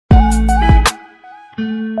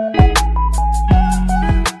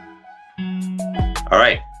All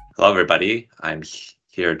right. Hello, everybody. I'm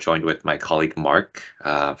here joined with my colleague Mark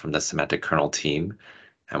from the Semantic Kernel team,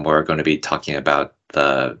 and we're going to be talking about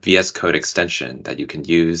the VSCode extension that you can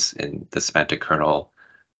use in the Semantic Kernel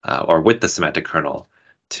or with the Semantic Kernel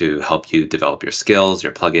to help you develop your skills,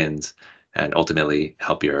 your plugins, and ultimately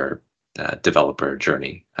help your developer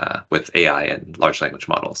journey with AI and large language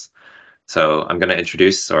models. So I'm going to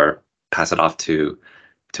introduce or pass it off to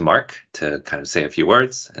Mark to kind of say a few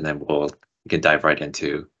words, and then we can dive right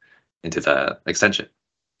into the extension.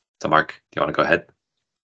 So Mark, do you want to go ahead?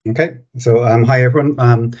 Okay, so hi everyone.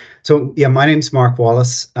 My name's Mark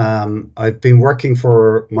Wallace. I've been working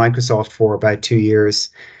for Microsoft for about 2 years.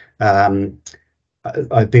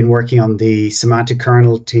 I've been working on the Semantic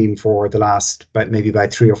Kernel team for the last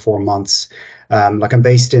about 3 or 4 months. I'm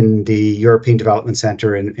based in the European Development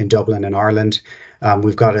Centre in Dublin in Ireland.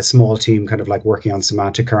 We've got a small team kind of like working on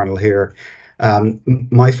Semantic Kernel here.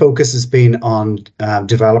 My focus has been on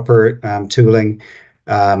developer tooling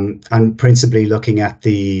and principally looking at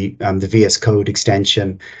the VSCode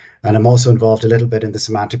extension. And I'm also involved a little bit in the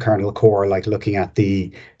Semantic Kernel core, like looking at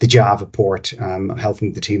the Java port,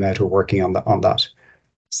 helping the team out who are working on that.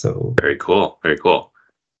 So very cool, very cool.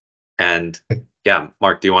 And yeah,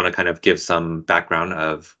 Mark, do you want to kind of give some background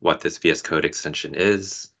of what this VSCode extension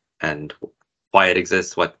is and why it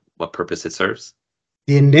exists, what purpose it serves?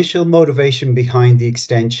 The initial motivation behind the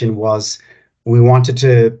extension was we wanted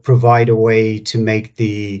to provide a way to make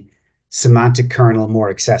the semantic kernel more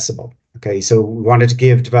accessible. Okay, so we wanted to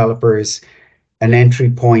give developers an entry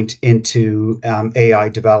point into AI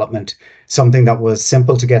development, something that was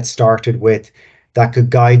simple to get started with, that could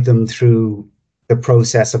guide them through the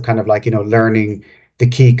process of kind of like, learning the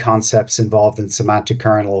key concepts involved in semantic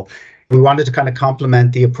kernel. We wanted to kind of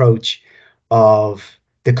complement the approach of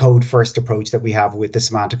the code first approach that we have with the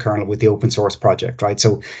semantic kernel with the open source project, right?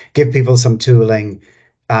 So give people some tooling.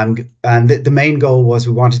 And the main goal was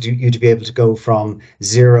we wanted you to be able to go from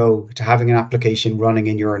zero to having an application running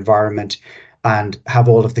in your environment and have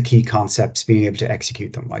all of the key concepts, being able to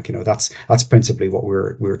execute them. That's principally what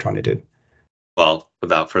we're trying to do. Well,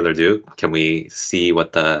 without further ado, can we see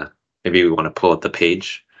maybe we want to pull up the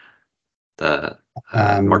page, the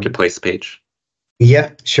Marketplace page?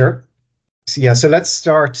 Yeah, sure. So let's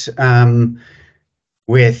start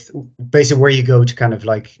with basically where you go to kind of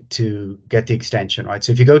like to get the extension, right?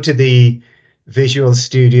 So if you go to the Visual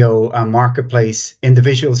Studio Marketplace, in the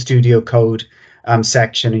Visual Studio Code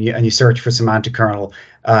section, and you search for Semantic Kernel,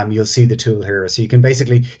 you'll see the tool here. So you can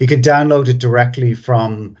download it directly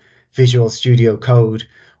from Visual Studio Code,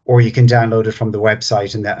 or you can download it from the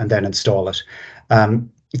website and then install it.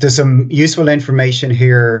 There's some useful information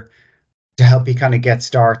here to help you kind of get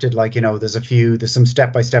started. There's some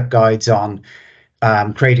step-by-step guides on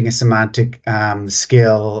creating a semantic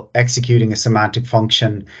skill, executing a semantic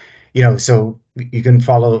function, so you can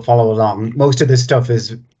follow along. Most of this stuff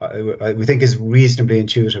we think is reasonably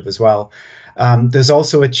intuitive as well. There's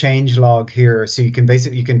also a change log here, so you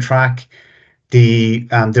can track the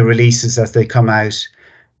releases as they come out.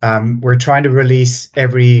 We're trying to release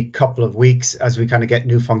every couple of weeks as we kind of get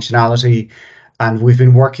new functionality. And we've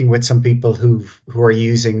been working with some people who are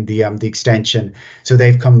using the extension, so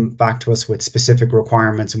they've come back to us with specific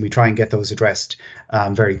requirements, and we try and get those addressed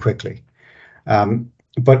very quickly.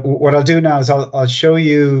 But what I'll do now is I'll show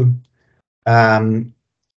you the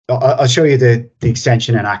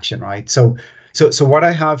extension in action, right? So what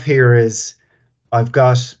I have here is I've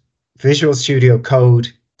got Visual Studio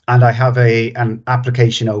Code, and I have an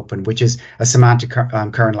application open, which is a semantic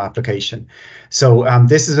kernel application. So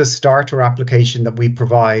this is a starter application that we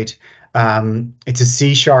provide. It's a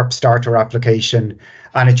C# starter application,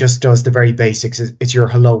 and it just does the very basics. It's your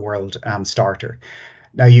hello world starter.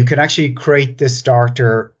 Now you can actually create this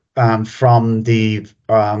starter from the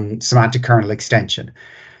semantic kernel extension.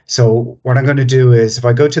 So what I'm going to do is, if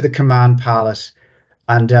I go to the command palette,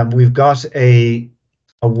 and we've got a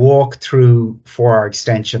walkthrough for our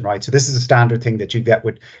extension, right? So this is a standard thing that you get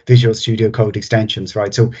with Visual Studio Code extensions,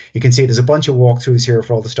 right? So you can see there's a bunch of walkthroughs here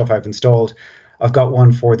for all the stuff I've installed. I've got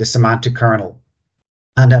one for the semantic kernel.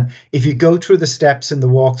 And if you go through the steps in the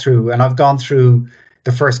walkthrough, and I've gone through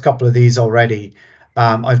the first couple of these already,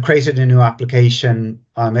 I've created a new application.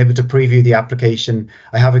 I'm able to preview the application.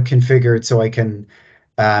 I have it configured so I can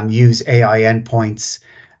use AI endpoints.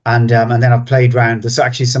 And then I've played around. There's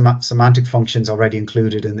actually some semantic functions already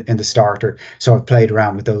included in the starter, so I've played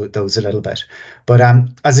around with those a little bit. But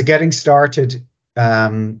as a getting started,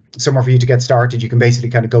 somewhere for you to get started, you can basically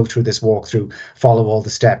kind of go through this walkthrough, follow all the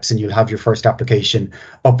steps, and you'll have your first application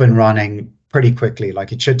up and running pretty quickly.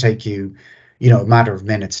 Like, it should take you, a matter of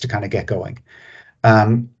minutes to kind of get going.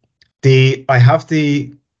 I have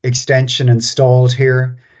the extension installed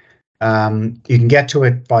here. You can get to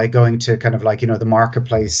it by going to kind of like, the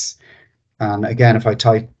marketplace. And again, if I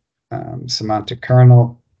type semantic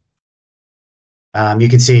kernel, you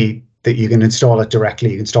can see that you can install it directly.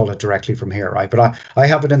 You can install it directly from here, right? But I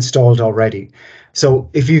have it installed already. So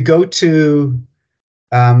if you go to,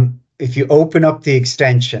 if you open up the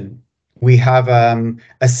extension, we have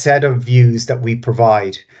a set of views that we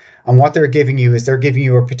provide. And what they're giving you is they're giving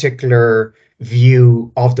you a particular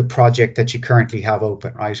view of the project that you currently have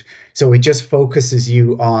open, right? So it just focuses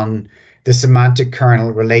you on the semantic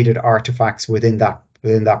kernel related artifacts within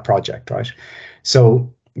that project, right?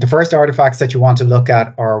 So the first artifacts that you want to look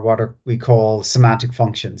at are what we call semantic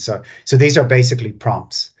functions. So these are basically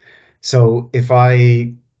prompts. So if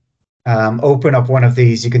I open up one of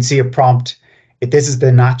these, you can see a prompt. This is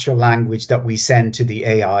the natural language that we send to the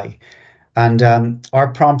AI. And our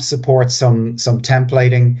prompt supports some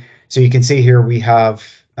templating. So you can see here we have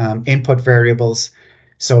input variables.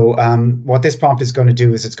 So what this prompt is going to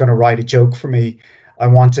do is it's going to write a joke for me. I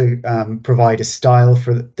want to provide a style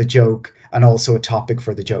for the joke and also a topic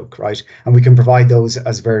for the joke, right? And we can provide those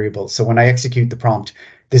as variables. So when I execute the prompt,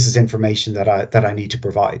 this is information that I need to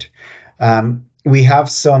provide. We have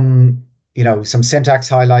some syntax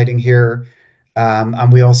highlighting here.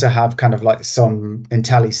 And we also have kind of like some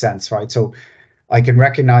IntelliSense, right? So I can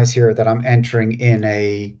recognize here that I'm entering in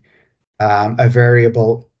a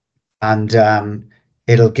variable, and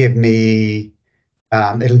it'll give me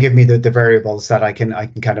the variables that I can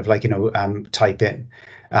kind of like type in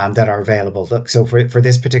that are available. Look, so for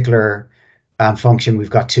this particular function, we've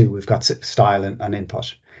got two. We've got style and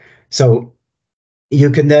input. So you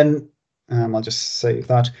can then I'll just save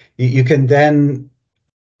that. You can then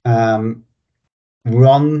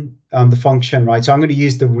run the function, right? So I'm going to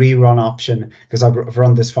use the rerun option because I've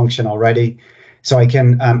run this function already. So I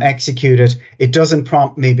can execute it. It doesn't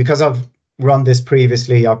prompt me because I've run this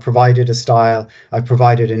previously. I've provided a style. I've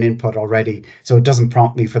provided an input already. So it doesn't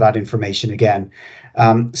prompt me for that information again.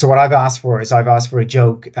 So what I've asked for is a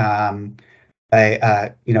joke,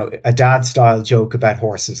 a dad style joke about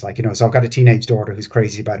horses. So I've got a teenage daughter who's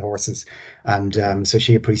crazy about horses. And so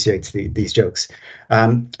she appreciates these jokes.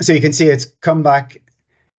 So you can see it's come back.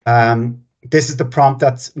 This is the prompt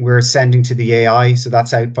that we're sending to the AI. So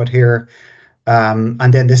that's output here.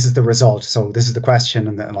 And then this is the result. So this is the question,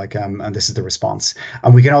 and then and this is the response.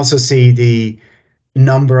 And we can also see the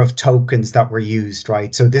number of tokens that were used,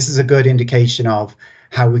 right? So this is a good indication of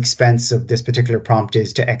how expensive this particular prompt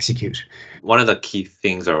is to execute. One of the key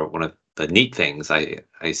things, or one of the neat things I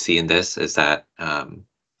see in this is that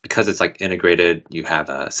because it's like integrated, you have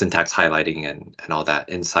a syntax highlighting and all that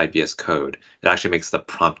inside VS Code. It actually makes the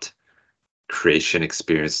prompt creation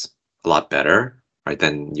experience a lot better, right,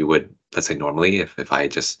 than you would, let's say, normally if I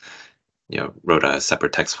just wrote a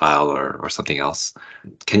separate text file or something else.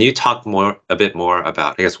 Can you talk a bit more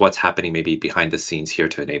about, I guess, what's happening maybe behind the scenes here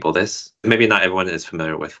to enable this? Maybe not everyone is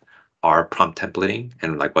familiar with our prompt templating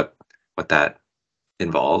and like what that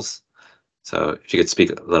involves. So if you could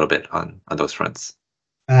speak a little bit on those fronts.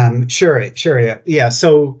 Sure, yeah.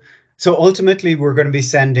 So ultimately, we're going to be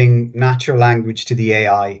sending natural language to the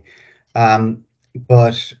AI, and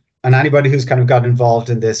anybody who's kind of got involved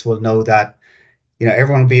in this will know that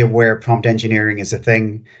everyone will be aware prompt engineering is a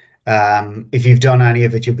thing. If you've done any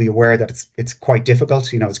of it, you'll be aware that it's quite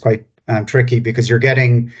difficult. It's quite tricky because you're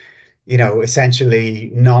getting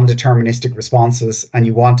essentially non-deterministic responses, and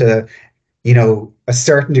you want a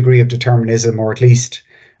certain degree of determinism, or at least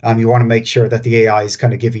you want to make sure that the AI is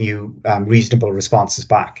kind of giving you reasonable responses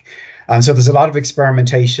back. So there's a lot of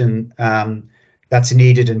experimentation that's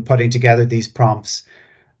needed in putting together these prompts.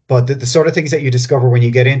 But the sort of things that you discover when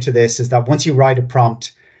you get into this is that once you write a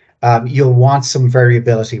prompt, you'll want some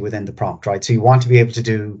variability within the prompt, right? So you want to be able to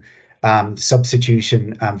do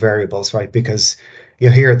substitution variables, right? Because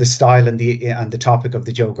here the style and the topic of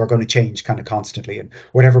the joke are going to change kind of constantly. And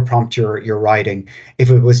whatever prompt you're writing, if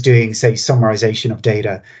it was doing, say, summarization of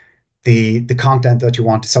data, the content that you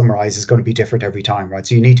want to summarize is going to be different every time, right?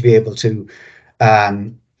 So you need to be able to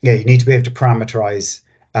parameterize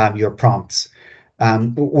your prompts.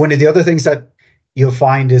 One of the other things that you'll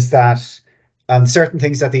find is that certain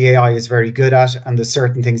things that the AI is very good at, and there's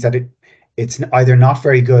certain things that it's either not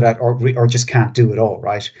very good at or just can't do at all,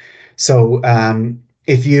 right? So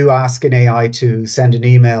if you ask an AI to send an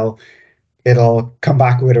email, it'll come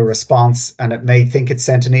back with a response, and it may think it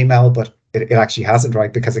sent an email, but it actually hasn't,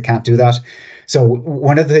 right? Because it can't do that. So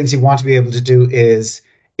one of the things you want to be able to do is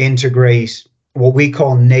integrate what we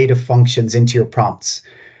call native functions into your prompts,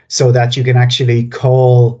 so that you can actually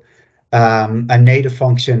call a native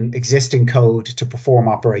function, existing code to perform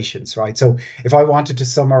operations, right? So if I wanted to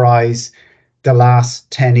summarize the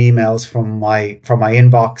last 10 emails from my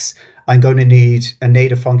inbox, I'm going to need a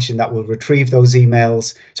native function that will retrieve those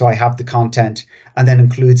emails, so I have the content, and then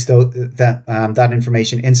includes that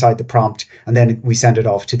information inside the prompt, and then we send it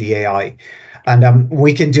off to the AI. And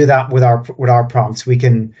we can do that with our prompts. We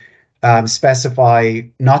can specify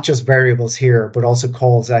not just variables here, but also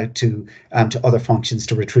calls out to other functions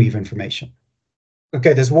to retrieve information.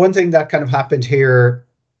 Okay, there's one thing that kind of happened here.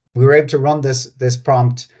 We were able to run this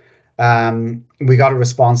prompt. We got a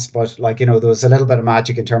response, but there was a little bit of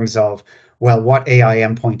magic in terms of, well, what AI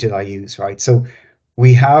endpoint did I use, right? So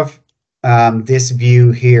we have this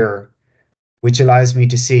view here, which allows me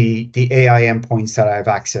to see the AI endpoints that I have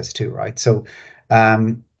access to, right? So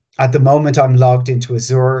at the moment, I'm logged into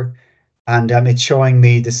Azure, and it's showing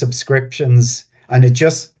me the subscriptions, and it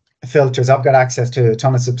just filters. I've got access to a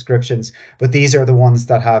ton of subscriptions, but these are the ones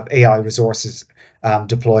that have AI resources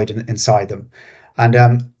deployed inside them. And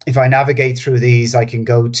if I navigate through these, I can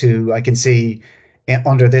see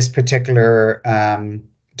under this particular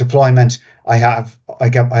deployment, I have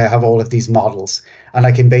all of these models, and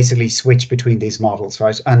I can basically switch between these models,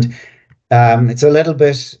 right? And it's a little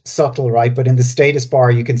bit subtle, right? But in the status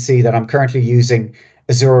bar, you can see that I'm currently using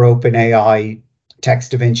Azure OpenAI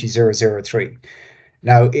Text DaVinci 003.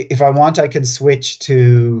 Now, if I want, I could switch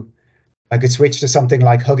to something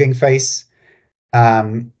like Hugging Face,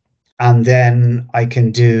 and then I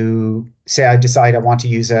can say I decide I want to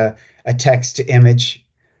use a text to image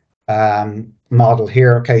model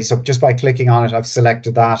here. Okay, so just by clicking on it, I've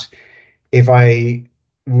selected that. If I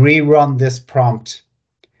rerun this prompt,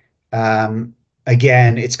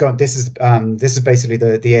 again, this is basically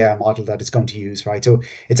the AI model that it's going to use, right? So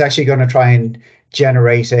it's actually going to try and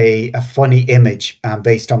generate a funny image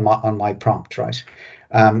based on my prompt, right?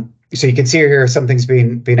 So you can see here something's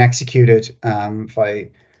been executed.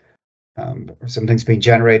 Something's been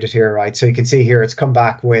generated here, right? So you can see here it's come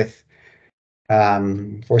back with.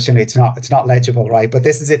 Fortunately, it's not legible, right? But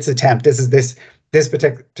this is its attempt. This is this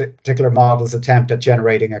particular model's attempt at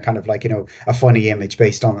generating a kind of a funny image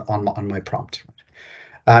based on my prompt.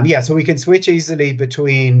 Yeah, so we can switch easily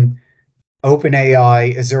between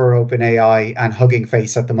OpenAI, Azure OpenAI, and Hugging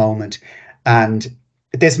Face at the moment, and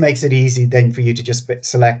this makes it easy then for you to just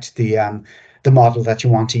select the model that you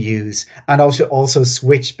want to use, and also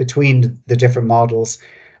switch between the different models.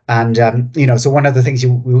 And so one of the things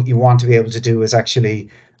you want to be able to do is actually,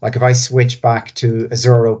 if I switch back to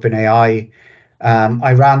Azure OpenAI,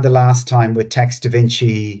 I ran the last time with Text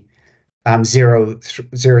DaVinci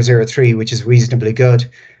 003, which is reasonably good.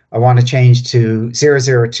 I want to change to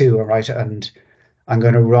 002, all right, and I'm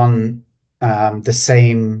going to run the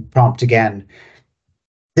same prompt again.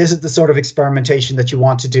 This is the sort of experimentation that you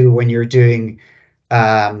want to do when you're doing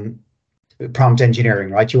prompt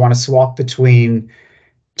engineering, right? You want to swap between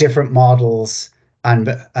different models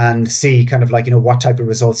and see kind of what type of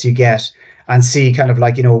results you get, and see kind of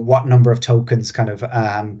what number of tokens kind of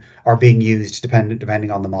are being used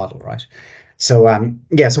depending on the model, right? So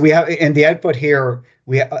yeah, so we have in the output here,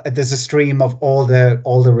 there's a stream of all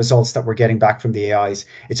the results that we're getting back from the AIs.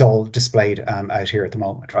 It's all displayed out here at the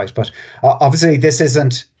moment, right? But obviously this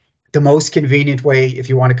isn't the most convenient way if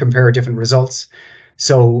you want to compare different results.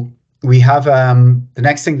 So we have the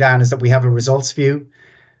next thing down is that we have a results view.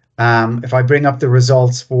 If I bring up the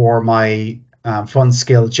results for my fun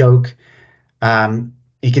skill joke,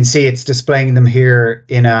 you can see it's displaying them here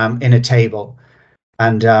in a table,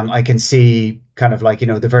 and I can see kind of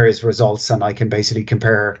the various results, and I can basically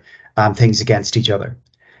compare things against each other.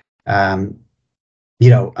 And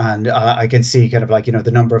I can see kind of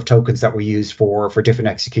the number of tokens that were used for different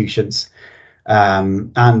executions,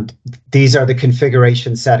 and these are the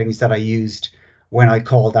configuration settings that I used when I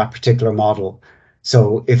called that particular model.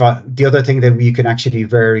 So the other thing that you can actually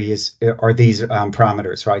vary are these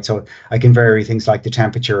parameters, right? So I can vary things like the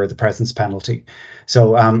temperature or the presence penalty.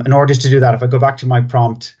 So in order to do that, if I go back to my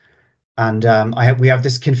prompt, and we have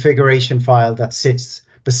this configuration file that sits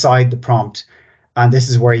beside the prompt, and this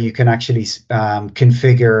is where you can actually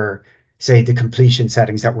configure, say, the completion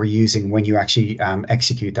settings that we're using when you actually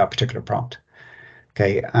execute that particular prompt.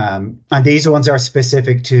 Okay, and these ones are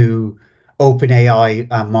specific to OpenAI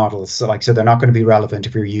models, so they're not going to be relevant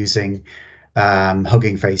if you're using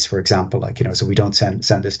Hugging Face, for example, so we don't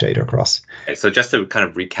send this data across. Okay, so just to kind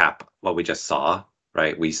of recap what we just saw,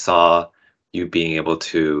 right? We saw you being able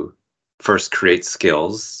to first create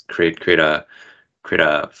skills, create a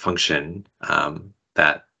function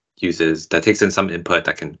that takes in some input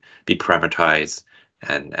that can be parameterized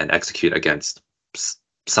and execute against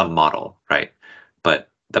some model, right? But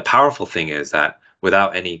the powerful thing is that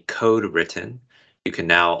without any code written, you can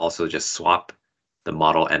now also just swap the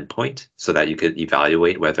model endpoint so that you could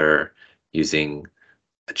evaluate whether using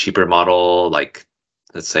a cheaper model, like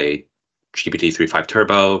let's say GPT-3.5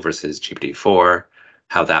 Turbo versus GPT-4,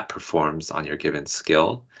 how that performs on your given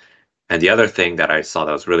skill. And the other thing that I saw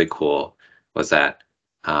that was really cool was that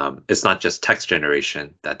it's not just text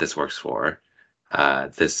generation that this works for.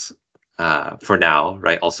 This, for now,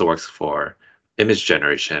 right, also works for image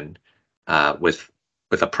generation with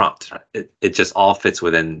a prompt. It just all fits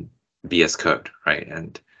within VS Code, right?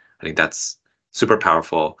 And I think that's super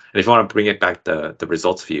powerful. And if you want to bring it back the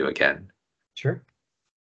results view again. Sure.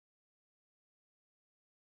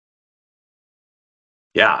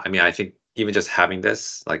 Yeah, I mean, I think even just having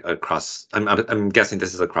this like across, I'm guessing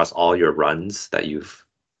this is across all your runs that you've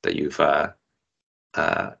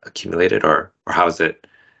accumulated, or how is it?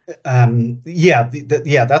 Yeah,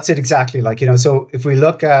 yeah, that's it exactly. Like, so if we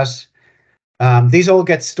look at these all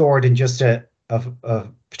get stored in just a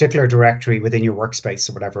particular directory within your workspace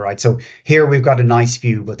or whatever, right? So here we've got a nice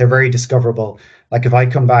view, but they're very discoverable. Like if I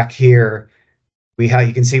come back here,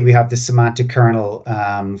 you can see we have the semantic kernel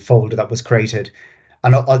folder that was created,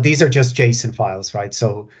 and these are just JSON files, right?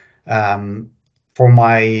 So for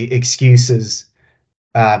my excuses,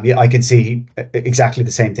 yeah, I can see exactly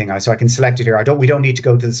the same thing. So I can select it here. We don't need to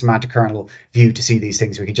go to the semantic kernel view to see these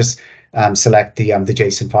things. We can just select the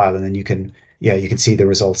JSON file, and then you can see the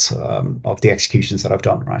results of the executions that I've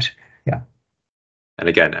done, right? Yeah. And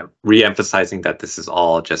again, re-emphasizing that this is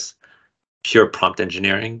all just pure prompt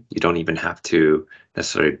engineering. You don't even have to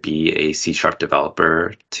necessarily be a C#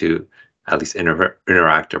 developer to at least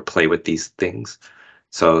interact or play with these things.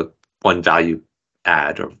 So one value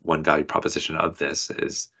add or one value proposition of this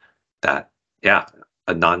is that, yeah,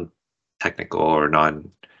 a non-technical or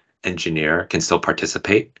non-engineer can still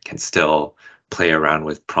participate, can still play around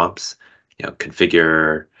with prompts,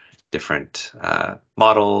 configure different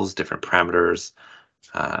models, different parameters,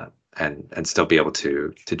 and still be able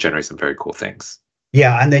to generate some very cool things.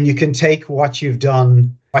 Yeah, and then you can take what you've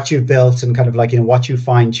done, what you've built, and kind of like what you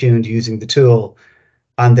fine-tuned using the tool,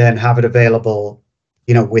 and then have it available,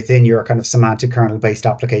 within your kind of semantic kernel-based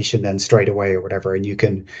application then straight away or whatever. And you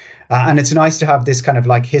can, and it's nice to have this kind of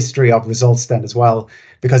like history of results then as well,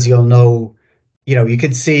 because you'll know, you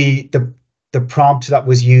can see the prompt that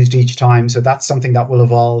was used each time. So that's something that will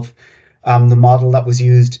evolve. The model that was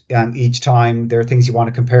used each time. There are things you want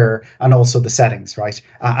to compare, and also the settings, right?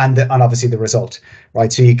 And obviously the result,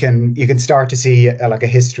 right? So you can start to see like a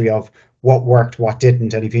history of what worked, what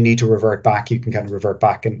didn't, and if you need to revert back, you can kind of revert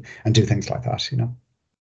back and do things like that,